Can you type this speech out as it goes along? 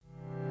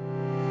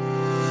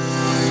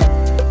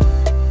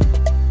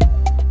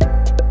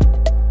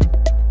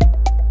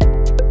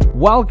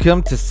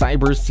Welcome to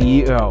Cyber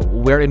CEO,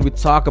 wherein we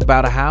talk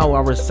about how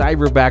our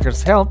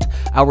cyberbackers helped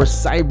our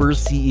cyber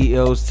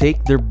CEOs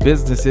take their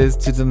businesses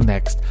to the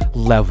next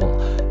level.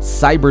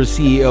 Cyber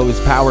CEO is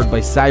powered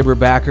by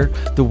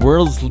Cyberbacker, the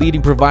world's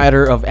leading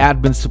provider of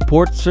admin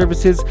support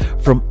services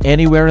from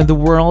anywhere in the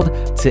world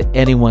to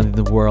anyone in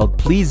the world.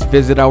 Please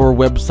visit our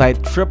website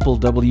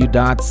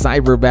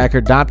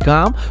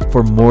www.cyberbacker.com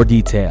for more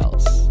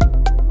details.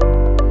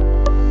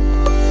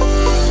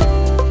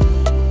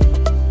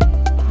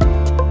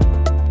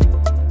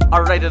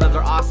 All right,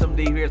 another awesome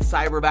day here at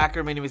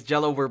Cyberbacker. My name is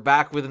Jello. We're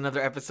back with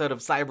another episode of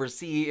Cyber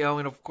CEO.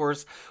 And of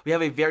course, we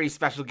have a very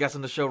special guest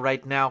on the show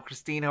right now.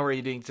 Christine, how are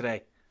you doing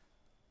today?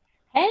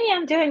 Hey,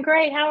 I'm doing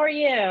great. How are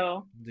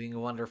you? Doing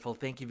wonderful.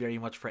 Thank you very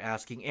much for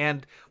asking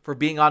and for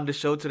being on the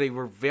show today.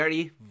 We're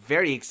very,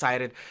 very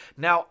excited.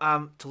 Now,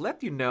 to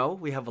let you know,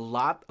 we have a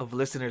lot of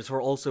listeners who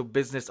are also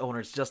business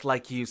owners just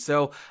like you.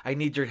 So I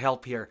need your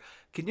help here.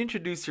 Can you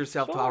introduce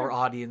yourself to our Sure.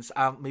 audience?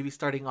 Maybe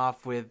starting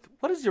off with,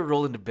 what is your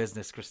role in the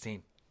business,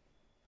 Christine?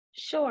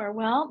 Sure.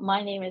 Well,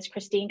 my name is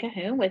Christine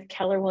Cahoon with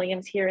Keller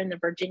Williams here in the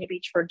Virginia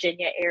Beach,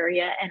 Virginia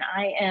area, and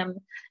I am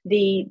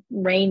the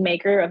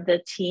rainmaker of the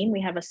team.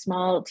 We have a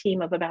small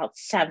team of about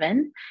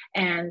seven,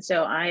 and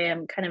so I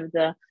am kind of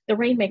the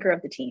rainmaker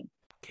of the team.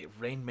 Okay,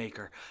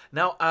 Rainmaker.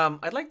 Now,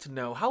 I'd like to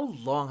know, how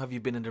long have you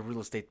been in the real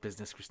estate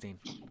business, Christine?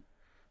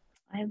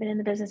 I've been in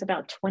the business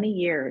about 20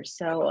 years,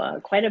 so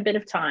quite a bit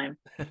of time.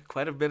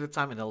 Quite a bit of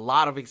time and a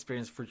lot of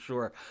experience for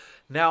sure.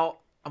 Now,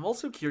 I'm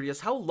also curious,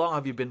 how long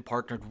have you been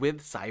partnered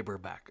with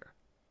Cyberbacker?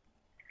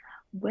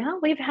 Well,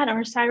 we've had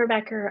our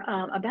cyberbacker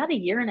about a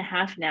year and a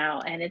half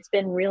now, and it's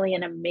been really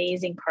an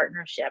amazing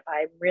partnership.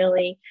 I'm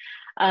really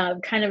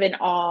kind of in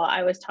awe.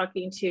 I was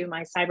talking to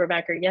my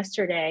cyberbacker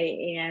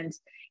yesterday, and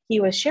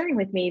he was sharing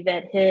with me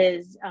that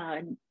his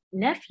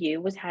nephew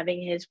was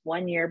having his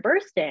 1 year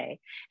birthday.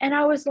 And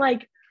I was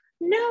like,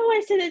 no,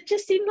 I said, it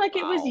just seemed like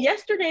it was Wow.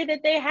 yesterday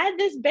that they had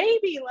this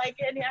baby. Like,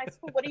 and I said,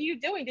 what are you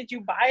doing? Did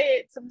you buy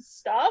it some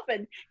stuff?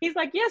 And he's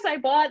like, yes, I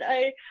bought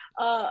a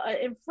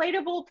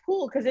inflatable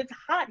pool because it's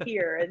hot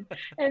here.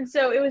 And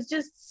so it was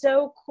just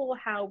so cool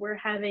how we're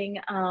having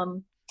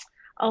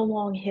a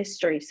long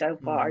history so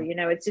far.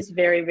 Mhm. It's just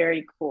very,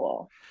 very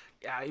cool.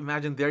 Yeah,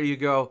 imagine there you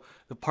go.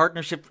 The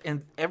partnership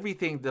and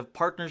everything, the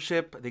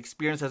partnership, the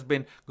experience has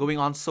been going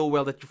on so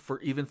well that you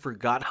even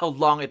forgot how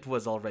long it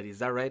was already. Is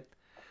that right?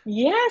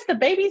 Yes, the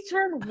baby's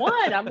turned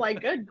one. I'm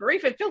like, good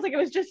grief. It feels like it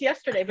was just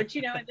yesterday. But,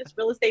 in this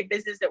real estate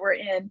business that we're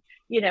in,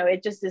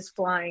 it just is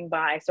flying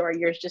by. So our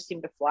years just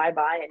seem to fly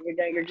by. And,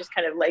 you're just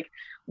kind of like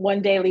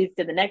one day leads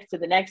to the next.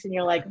 And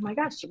you're like, oh my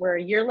gosh, we're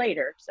a year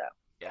later. So,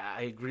 Yeah,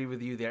 I agree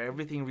with you there.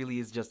 Everything really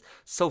is just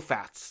so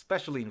fast,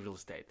 especially in real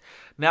estate.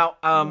 Now,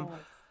 yes.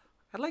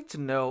 I'd like to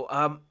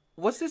know,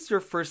 was this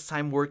your first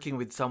time working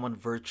with someone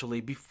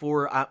virtually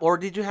before, or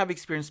did you have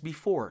experience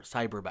before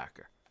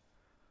Cyberbacker?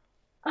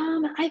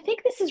 I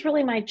think this is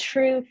really my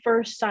true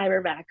first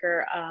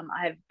cyberbacker.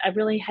 I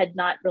really had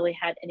not really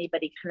had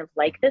anybody kind of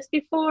like this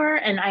before,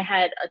 and I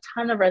had a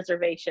ton of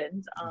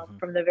reservations Mm-hmm.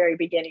 from the very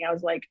beginning. I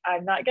was like,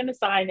 I'm not going to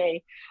sign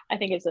I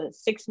think it's a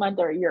 6 month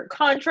or a year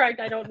contract.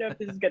 I don't know if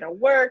this is going to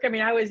work. I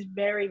mean, I was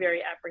very,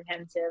 very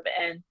apprehensive,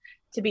 and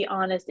to be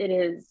honest, it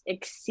has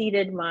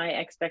exceeded my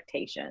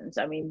expectations.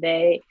 I mean,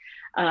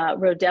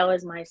 Rodell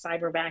is my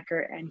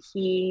cyberbacker, and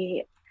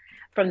he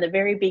from the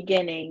very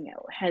beginning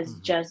has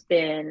Mm-hmm. just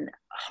been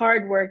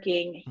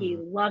hardworking. He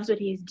Mm-hmm. loves what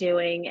he's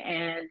doing.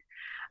 And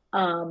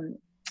um,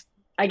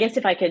 I guess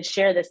if I could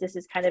share this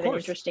is kind Of of an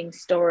course. interesting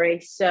story.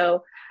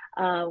 So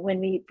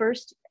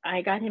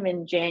I got him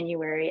in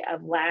January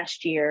of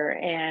last year.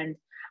 And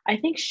I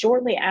think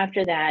shortly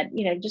after that,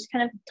 just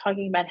kind of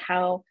talking about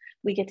how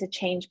we get to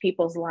change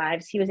people's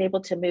lives. He was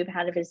able to move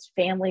out of his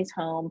family's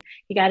home.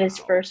 He got his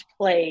Wow. first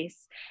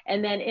place.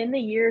 And then in the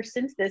year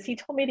since this, he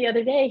told me the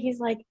other day,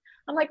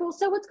 I'm like, well,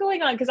 so what's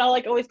going on? Because I'll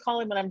like always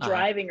call him when I'm Uh-huh.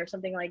 driving or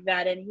something like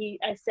that. And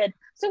I said,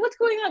 so what's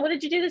going on? What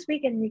did you do this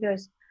weekend? And he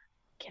goes,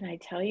 can I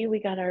tell you, we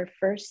got our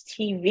first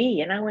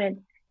TV? And I went,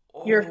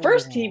 your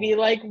first TV? Oh.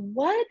 Like,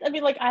 what? I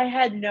mean, like, I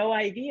had no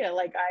idea.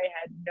 Like, I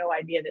had no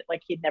idea that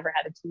like he'd never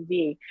had a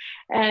TV.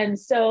 And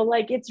so,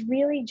 like, it's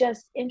really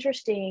just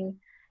interesting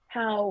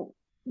how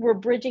we're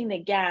bridging the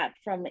gap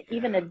from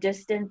even a Yeah.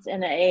 distance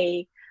and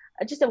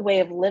just a way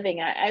of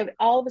living. I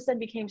all of a sudden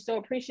became so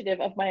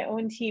appreciative of my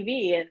own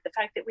TV and the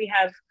fact that we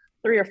have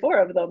three or four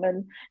of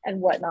them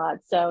and whatnot.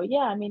 So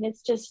yeah, I mean,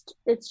 it's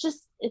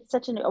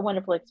such a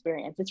wonderful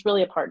experience. It's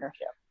really a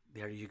partnership.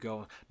 There you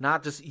go.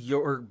 Not just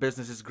your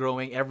business is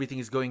growing, everything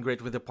is going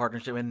great with the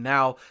partnership, and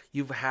now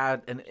you've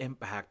had an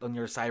impact on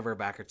your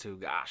cyberbacker too.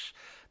 Gosh,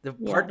 the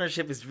Yes,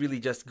 partnership is really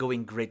just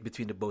going great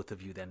between the both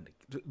of you. Then,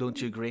 don't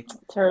you agree? it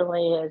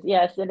certainly is.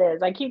 Yes, it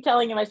is. I keep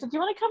telling him, I said, do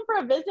you want to come for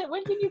a visit?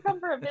 When can you come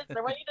for a visit?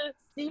 I want you to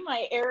see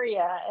my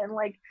area. And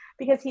like,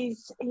 because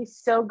he's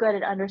so good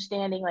at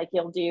understanding, like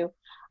he'll do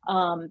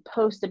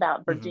posts about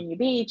Hmm. Virginia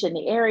Beach and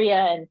the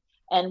area,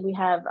 and we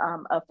have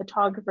a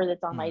photographer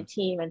that's on my Hmm.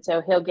 team, and so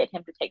he'll get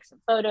him to take some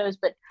photos.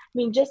 But I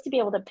mean, just to be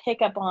able to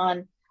pick up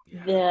on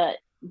Yeah. the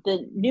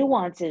the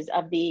nuances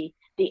of the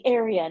the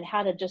area and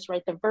how to just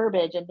write the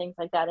verbiage and things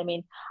like that. I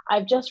mean,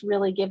 I've just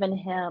really given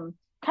him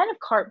kind of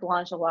carte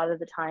blanche a lot of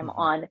the time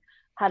Mm-hmm. on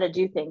how to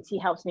do things. He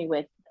helps me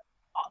with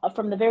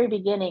from the very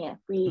beginning. If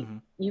Mm-hmm.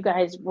 you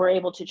guys were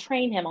able to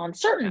train him on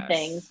certain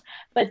things, Yes.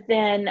 but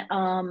then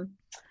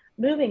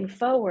moving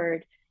forward,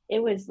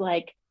 it was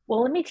like,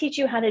 well, let me teach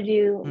you how to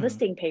do Mm-hmm.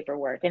 listing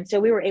paperwork. And so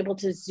we were able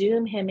to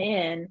zoom him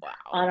in Wow.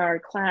 on our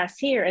class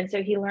here. And so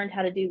he learned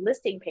how to do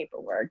listing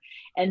paperwork.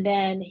 And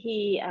then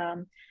he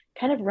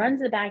kind of runs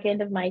the back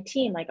end of my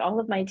team. Like all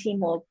of my team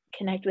will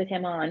connect with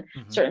him on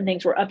Mm-hmm. certain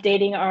things. We're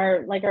updating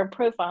our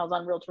profiles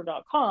on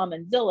realtor.com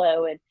and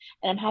Zillow, and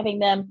I'm having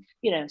them,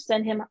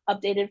 send him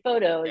updated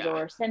photos Yeah.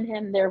 or send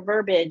him their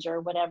verbiage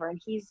or whatever.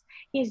 And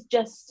he's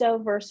just so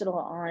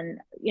versatile on,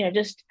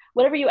 just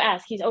whatever you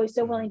ask, he's always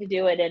so Mm-hmm. willing to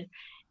do it. And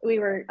we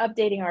were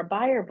updating our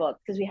buyer book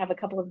because we have a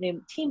couple of new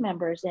team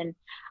members. And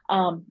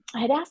I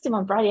had asked him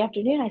on Friday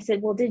afternoon, I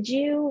said, well, did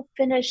you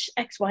finish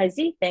XYZ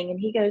thing? And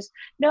he goes,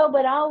 no,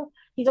 but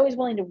he's always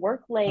willing to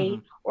work Mm-hmm. late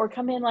or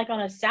come in like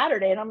on a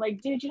Saturday. And I'm like,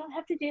 dude, you don't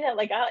have to do that.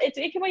 Like,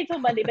 it can wait till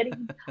Monday, but he's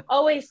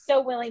always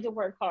so willing to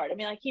work hard. I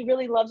mean, like he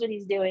really loves what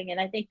he's doing. And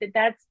I think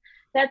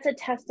that's a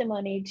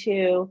testimony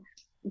to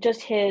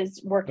just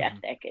his work Mm-hmm.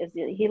 ethic, is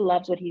he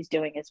loves what he's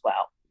doing as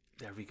well.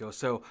 There we go.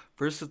 So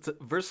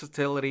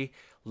versatility,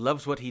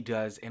 loves what he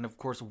does, and of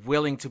course,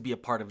 willing to be a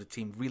part of the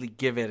team, really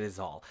give it his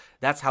all.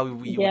 That's how you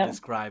would Yeah.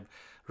 describe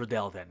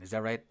Rodell then. Is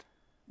that right?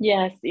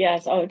 Yes,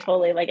 yes. Oh,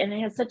 totally. Like, and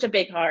he has such a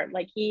big heart.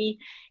 Like he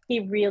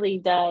really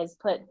does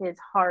put his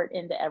heart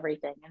into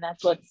everything. And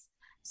that's what's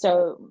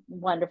so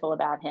wonderful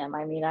about him.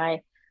 I mean,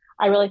 I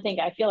really think,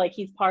 I feel like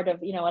he's part of,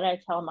 what I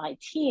tell my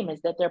team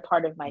is that they're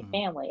part of my Mm-hmm.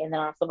 family. And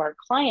then also our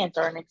clients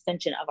are an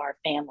extension of our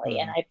family.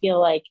 And Mm-hmm. I feel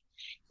like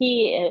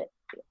he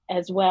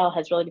as well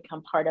has really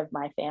become part of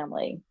my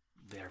family.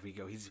 There we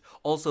go. He's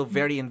also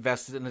very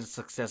invested in the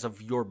success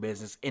of your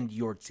business and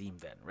your team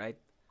then, right?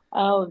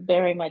 Oh,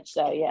 very much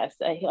so. Yes.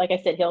 Like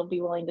I said, he'll be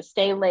willing to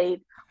stay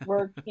late,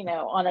 work,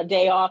 on a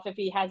day off if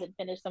he hasn't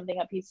finished something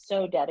up. He's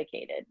so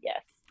dedicated.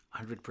 Yes.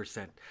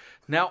 100%.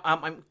 Now,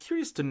 I'm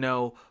curious to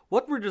know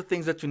what were the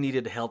things that you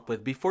needed help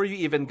with before you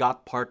even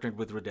got partnered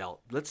with Rodell?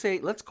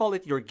 Let's call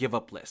it your give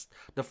up list.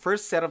 The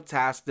first set of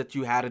tasks that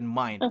you had in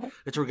mind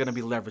that you're going to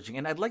be leveraging.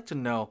 And I'd like to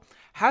know,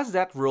 has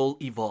that role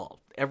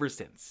evolved ever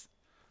since?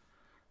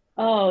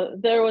 Oh,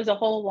 there was a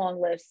whole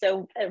long list.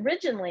 So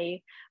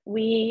originally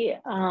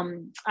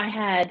I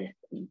had,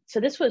 so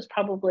this was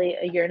probably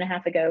a year and a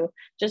half ago,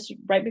 just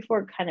right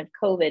before kind of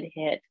COVID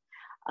hit.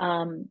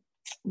 Um,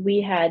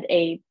 we had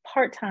a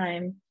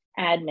part-time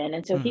admin.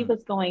 And so he Mm-hmm.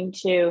 was going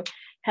to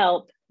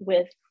help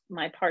with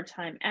my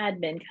part-time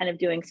admin, kind of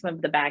doing some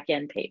of the back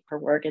end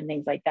paperwork and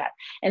things like that.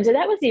 And so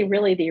that was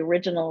really the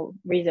original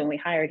reason we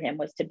hired him,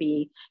 was to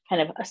be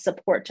kind of a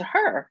support to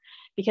her,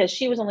 because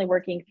she was only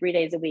working 3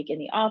 days a week in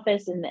the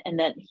office, and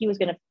that he was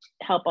going to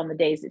help on the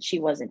days that she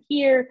wasn't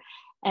here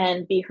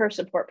and be her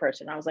support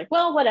person. I was like,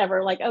 well,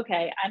 whatever. Like,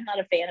 okay, I'm not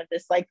a fan of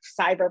this like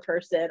cyber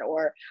person,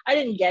 or I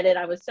didn't get it.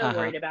 I was so Uh-huh.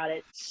 worried about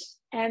it.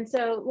 And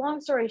so,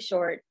 long story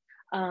short,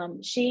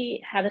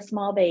 she had a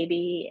small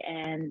baby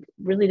and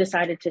really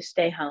decided to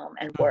stay home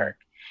and Mm-hmm. work.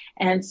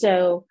 And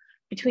so,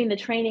 between the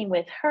training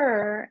with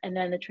her and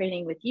then the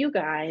training with you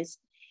guys,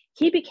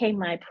 he became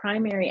my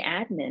primary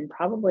admin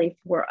probably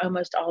for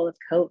almost all of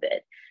COVID,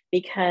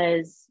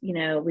 because,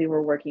 we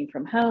were working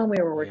from home, we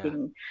were Yeah.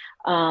 working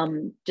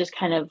just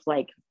kind of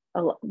like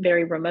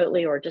very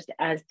remotely or just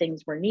as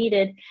things were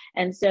needed.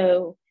 And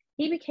so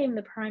he became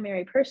the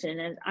primary person.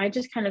 And I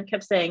just kind of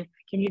kept saying,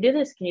 can you do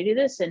this? Can you do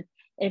this? And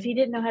if he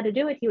didn't know how to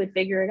do it, he would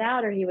figure it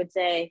out, or he would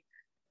say,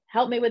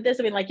 help me with this.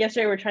 I mean, like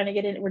yesterday,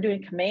 we're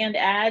doing command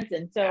ads.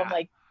 And so I'm Yeah.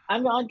 like,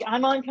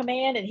 I'm on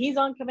command and he's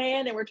on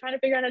command, and we're trying to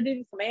figure out how to do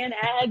these command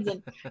ads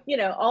and,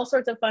 all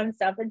sorts of fun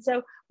stuff. And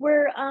so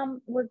we're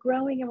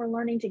growing and we're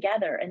learning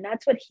together. And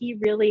that's what he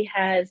really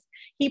has.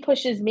 He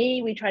pushes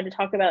me. We try to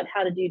talk about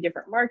how to do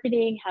different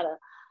marketing, how to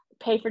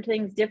pay for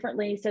things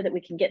differently so that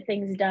we can get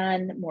things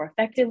done more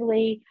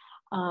effectively.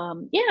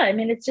 Yeah, I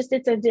mean, it's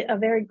a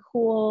very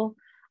cool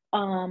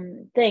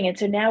thing. And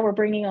so now we're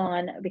bringing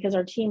on, because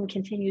our team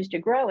continues to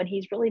grow, and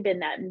he's really been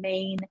that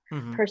main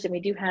Mm-hmm. person. We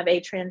do have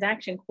a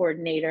transaction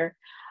coordinator.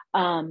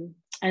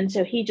 And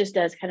so he just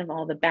does kind of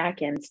all the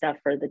back end stuff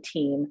for the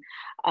team.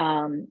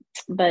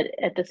 But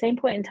at the same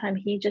point in time,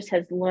 he just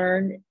has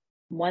learned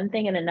one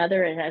thing and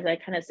another. And as I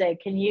kind of say,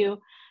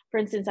 for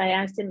instance, I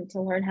asked him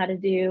to learn how to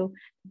do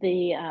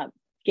the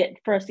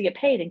for us to get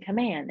paid in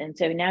command. And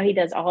so now he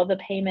does all the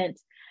payment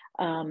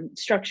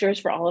structures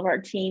for all of our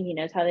team. He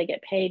knows how they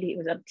get paid. He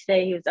was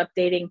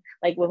updating,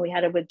 like when we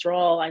had a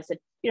withdrawal, I said,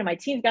 my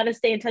team's got to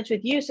stay in touch with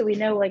you so we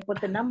know like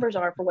what the numbers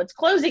are for what's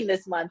closing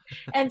this month.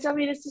 And so, I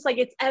mean, it's just like,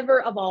 it's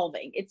ever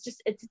evolving. It's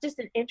just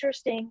an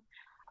interesting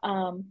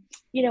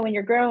when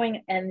you're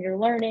growing and you're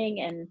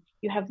learning and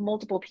you have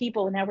multiple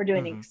people, and now we're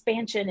doing an Mm-hmm.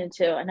 expansion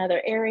into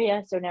another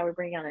area. So now we're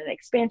bringing on an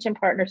expansion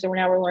partner. So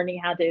now we're learning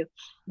how to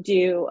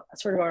do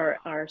sort of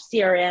our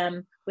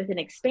CRM with an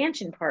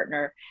expansion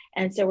partner.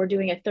 And so we're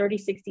doing a 30,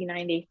 60,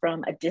 90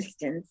 from a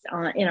distance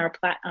in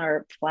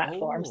our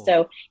platform. Oh.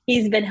 So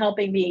he's been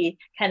helping me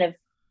kind of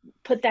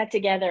put that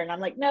together. And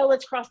I'm like, no,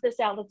 let's cross this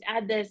out. Let's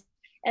add this.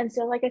 And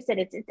so, like I said,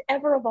 it's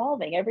ever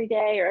evolving every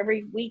day or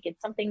every week.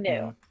 It's something new.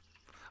 Mhm.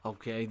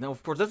 Okay. Now,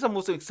 of course, that's the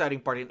most exciting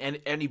part in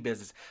any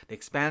business: the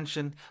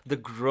expansion, the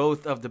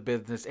growth of the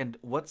business, and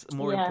what's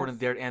more important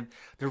Yes. there, and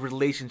the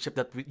relationship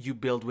that you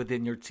build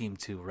within your team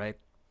too, right?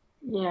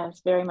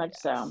 Yes, very much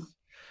so. Yes.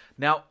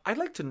 Now, I'd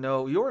like to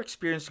know your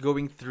experience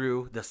going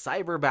through the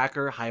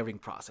Cyberbacker hiring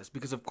process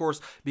because, of course,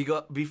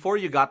 before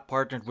you got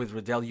partnered with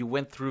Riddell, you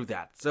went through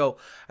that. So,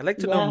 I'd like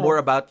to know more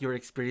Yes. about your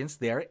experience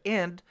there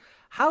and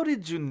how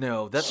did you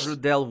know that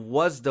Riddell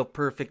was the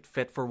perfect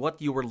fit for what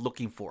you were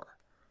looking for?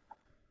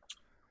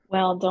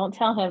 Well, don't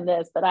tell him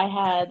this, but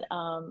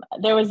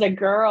there was a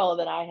girl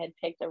that I had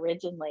picked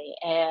originally.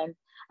 And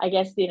I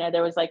guess,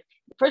 there was like,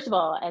 first of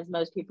all, as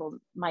most people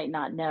might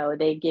not know,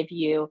 they give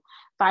you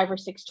five or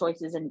six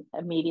choices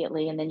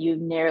immediately, and then you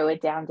narrow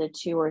it down to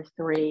two or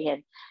three.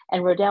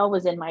 And Rodell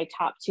was in my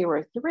top two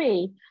or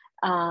three.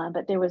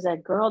 But there was a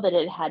girl that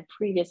had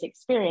previous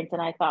experience.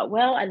 And I thought,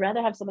 well, I'd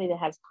rather have somebody that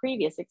has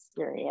previous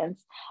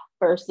experience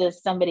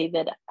versus somebody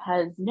that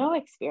has no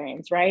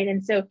experience. Right.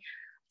 And so,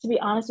 to be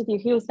honest with you,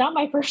 he was not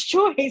my first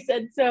choice.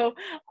 And so,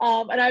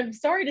 and I'm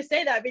sorry to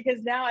say that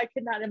because now I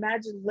could not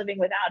imagine living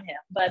without him.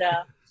 But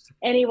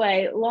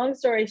anyway, long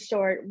story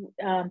short,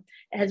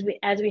 as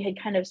we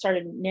had kind of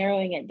started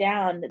narrowing it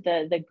down,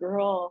 the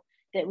girl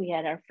that we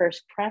had our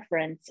first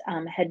preference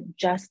had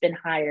just been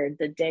hired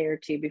the day or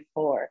two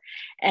before,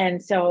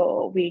 and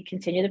so we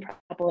continued a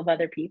couple of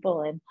other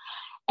people,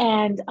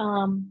 and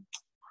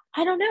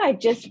I don't know, I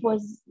just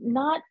was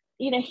not,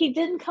 he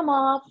didn't come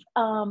off.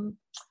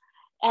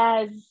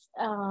 As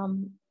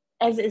um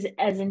as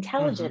Mm-hmm.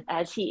 intelligent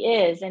as he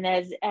is, and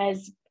as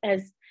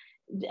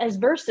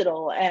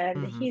versatile, and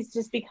Mm-hmm. he's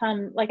just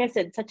become, like I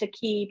said, such a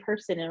key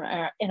person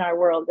in our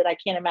world that I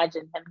can't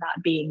imagine him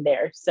not being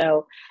there.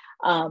 So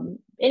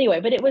anyway,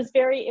 but it was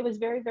very,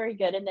 very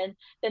good. And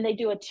then they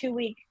do a 2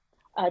 week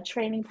training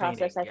Training,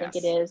 process, I think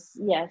it yes. is,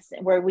 yes,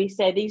 where we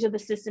say these are the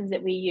systems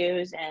that we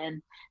use,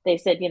 and they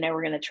said,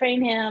 we're going to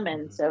train him.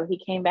 And Mm-hmm. so he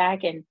came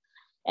back, and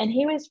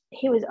he was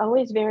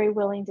always very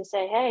willing to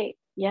say, hey,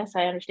 yes,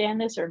 I understand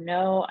this, or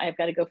no, I've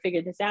got to go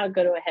figure this out,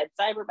 go to a head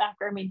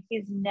cyberbacker. I mean,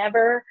 he's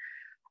never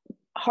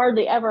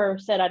hardly ever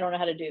said, I don't know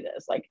how to do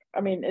this. Like,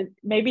 I mean,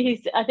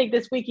 maybe I think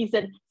this week he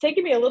said, it's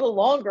taking me a little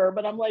longer,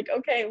 but I'm like,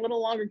 okay, a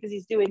little longer, because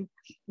he's doing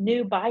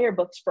new buyer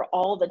books for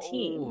all the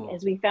team Oh.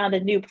 as we found a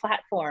new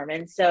platform.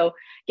 And so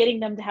getting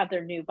them to have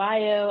their new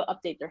bio,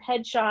 update their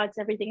headshots,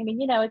 everything. I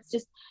mean, it's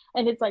just,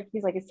 and it's like,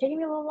 he's like, it's taking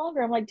me a little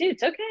longer. I'm like, dude,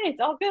 it's okay. It's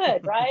all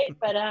good. Right.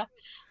 But,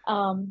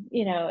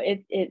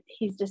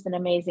 he's just an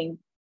amazing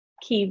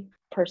key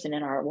person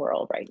in our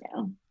world right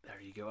now.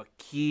 There you go. A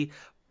key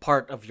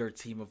part of your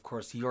team, of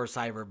course, your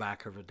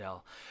cyberbacker,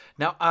 Riddell.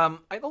 Now,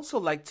 I'd also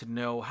like to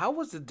know how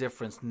was the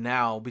difference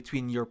now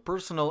between your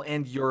personal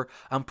and your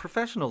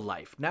professional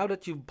life now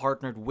that you've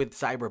partnered with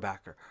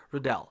Cyberbacker,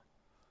 Riddell?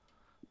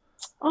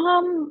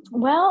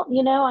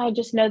 Well, I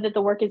just know that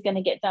the work is going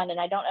to get done, and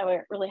I don't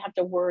ever really have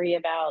to worry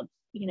about,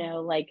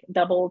 like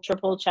double,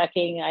 triple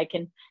checking. I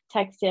can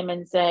text him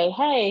and say,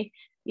 hey,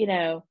 you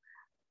know,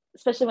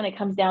 especially when it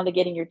comes down to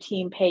getting your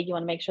team paid, you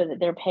want to make sure that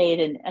they're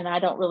paid. And I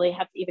don't really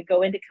have to even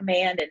go into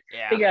command and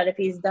Yeah. figure out if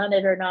he's done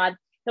it or not.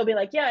 He'll be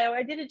like, yeah,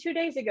 I did it 2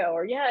 days ago,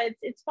 or yeah,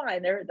 it's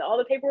fine. All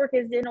the paperwork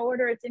is in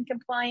order, it's in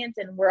compliance,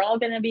 and we're all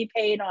going to be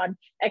paid on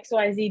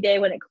XYZ day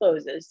when it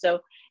closes. So,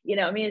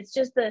 I mean, it's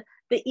just the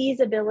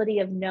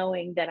easeability of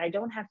knowing that I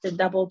don't have to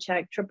double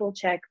check, triple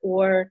check,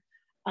 or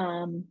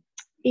um,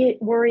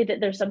 worry that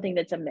there's something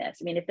that's amiss.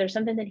 I mean, if there's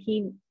something that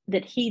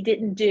he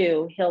didn't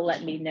do, he'll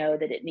let me know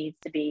that it needs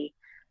to be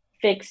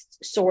fixed,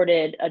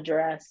 sorted,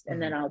 addressed, and Mhm.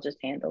 then I'll just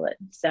handle it.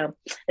 So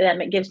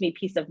that gives me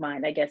peace of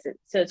mind, I guess.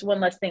 So it's one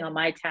less thing on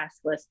my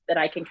task list that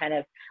I can kind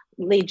of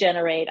lead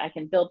generate. I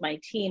can build my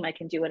team. I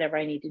can do whatever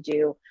I need to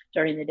do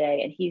during the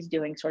day, and he's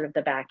doing sort of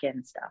the back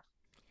end stuff.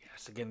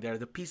 Yes, again, there,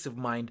 the peace of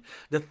mind,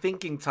 the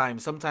thinking time.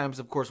 Sometimes,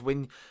 of course,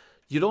 when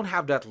you don't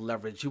have that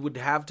leverage, you would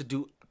have to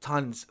do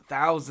tons,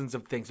 thousands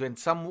of things, and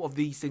some of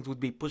these things would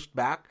be pushed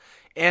back.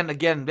 And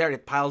again, there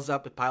it piles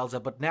up, it piles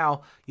up. But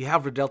now you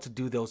have Riddell to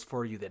do those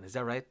for you. Then is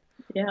that right?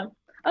 Yeah.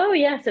 Oh,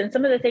 yes. And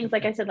some of the things,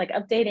 like I said, like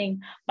updating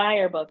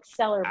buyer books,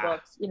 seller Ah.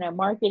 books,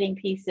 marketing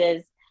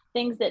pieces,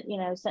 things that,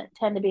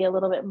 tend to be a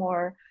little bit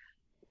more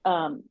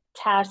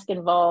task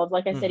involved.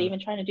 Like I said, Mm-hmm. even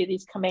trying to do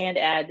these command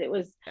ads, it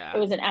was Yeah. it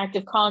was an act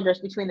of Congress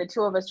between the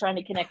two of us trying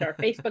to connect our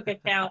Facebook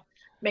account,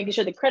 making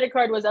sure the credit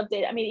card was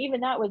updated. I mean,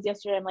 even that was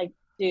yesterday. I'm like,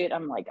 dude,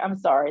 I'm like, I'm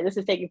sorry, this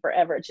is taking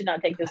forever. It should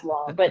not take this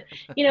long. But,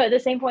 at the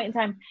same point in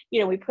time,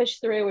 we pushed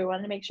through. We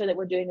wanted to make sure that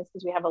we're doing this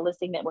because we have a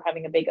listing that we're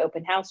having a big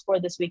open house for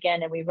this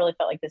weekend. And we really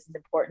felt like this is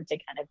important to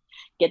kind of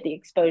get the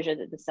exposure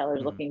that the seller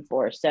is looking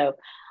for. So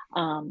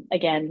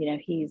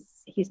again,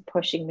 he's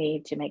pushing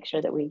me to make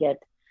sure that we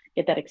get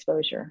that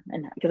exposure.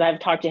 And because I've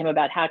talked to him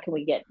about how can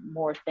we get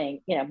more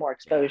more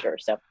exposure.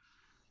 So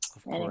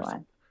anyway.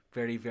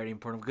 Very, very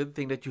important. Good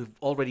thing that you've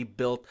already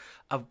built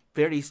a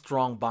very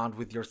strong bond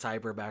with your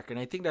cyberbacker, and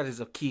I think that is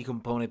a key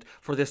component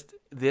for this.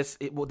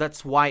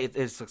 That's why it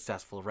is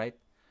successful, right?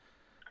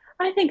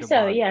 I think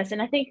so. Yes,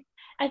 and I think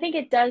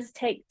it does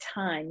take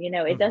time.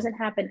 It doesn't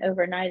happen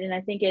overnight, and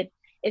I think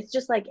it's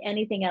just like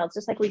anything else.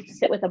 Just like we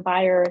sit with a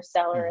buyer or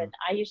seller, and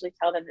I usually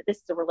tell them that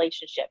this is a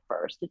relationship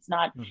first. It's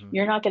not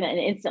you're not going to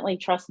instantly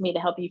trust me to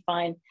help you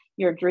find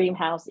your dream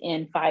house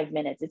in 5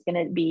 minutes. It's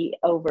going to be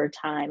over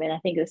time. And I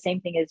think the same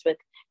thing is with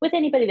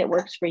anybody that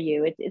works for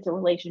you. It's a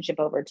relationship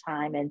over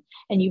time, and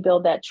you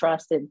build that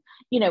trust. And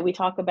we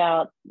talk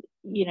about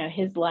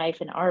his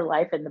life and our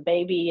life and the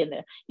baby and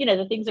the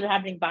things that are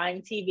happening,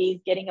 buying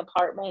TVs, getting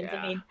apartments.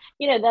 I mean,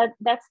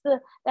 that's the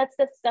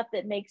stuff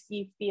that makes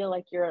you feel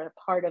like you're a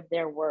part of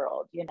their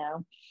world.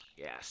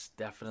 Yes,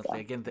 definitely.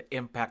 So. Again, the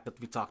impact that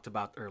we talked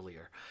about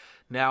earlier.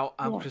 Now,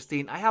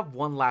 Christine, I have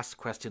one last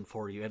question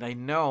for you, and I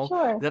know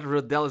that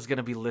Rodel is going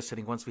to be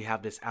listening once we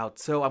have this out.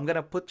 So I'm going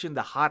to put you in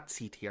the hot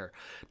seat here.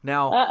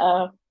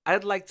 Now,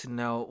 I'd like to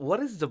know, what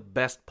is the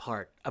best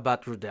part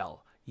about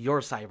Rodel, your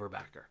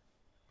cyberbacker?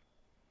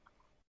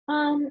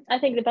 I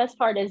think the best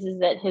part is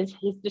that he's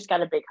just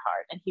got a big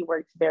heart, and he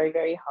works very,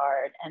 very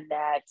hard. And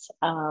that,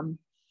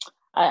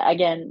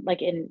 again,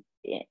 like in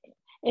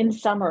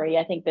summary,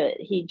 I think that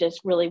he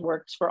just really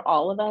works for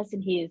all of us,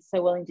 and he is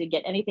so willing to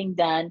get anything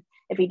done.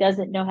 If he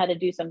doesn't know how to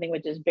do something,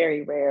 which is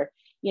very rare,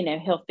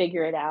 he'll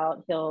figure it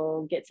out.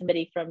 He'll get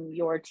somebody from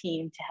your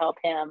team to help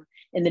him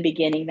in the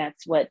beginning.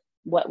 That's what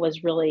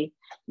was really,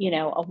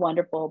 a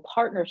wonderful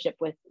partnership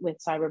with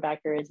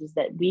Cyberbacker is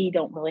that we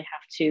don't really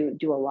have to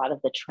do a lot of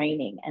the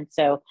training. And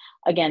so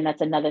again, that's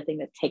another thing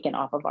that's taken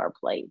off of our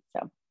plate.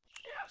 So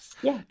yes.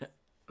 Yeah.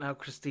 Now,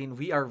 Christine,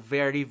 we are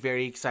very,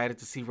 very excited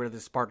to see where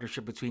this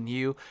partnership between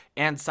you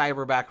and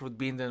Cyberbacker would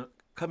be in the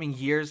coming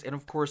years. And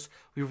of course,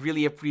 we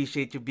really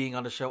appreciate you being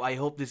on the show. I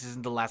hope this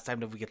isn't the last time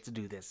that we get to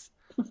do this.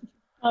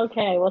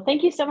 Okay. Well,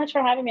 thank you so much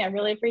for having me. I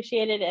really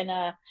appreciate it.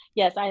 And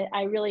yes,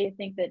 I really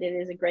think that it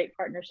is a great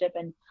partnership,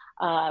 and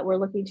we're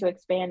looking to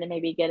expand and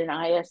maybe get an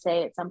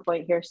ISA at some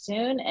point here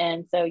soon.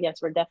 And so,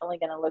 yes, we're definitely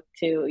going to look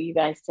to you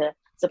guys to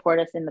support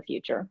us in the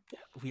future.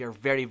 We are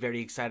very, very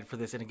excited for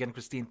this. And again,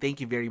 Christine,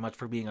 thank you very much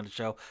for being on the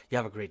show. You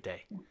have a great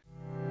day.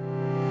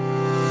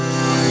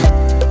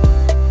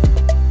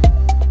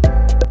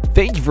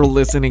 Thank you for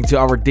listening to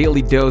our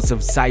daily dose of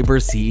Cyber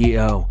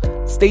CEO.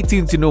 Stay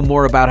tuned to know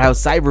more about how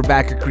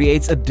Cyberbacker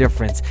creates a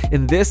difference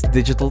in this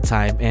digital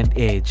time and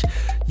age.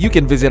 You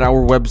can visit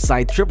our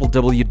website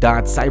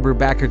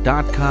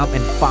www.cyberbacker.com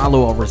and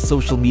follow our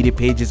social media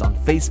pages on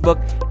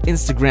Facebook,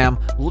 Instagram,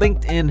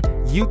 LinkedIn,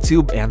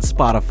 YouTube, and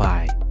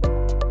Spotify.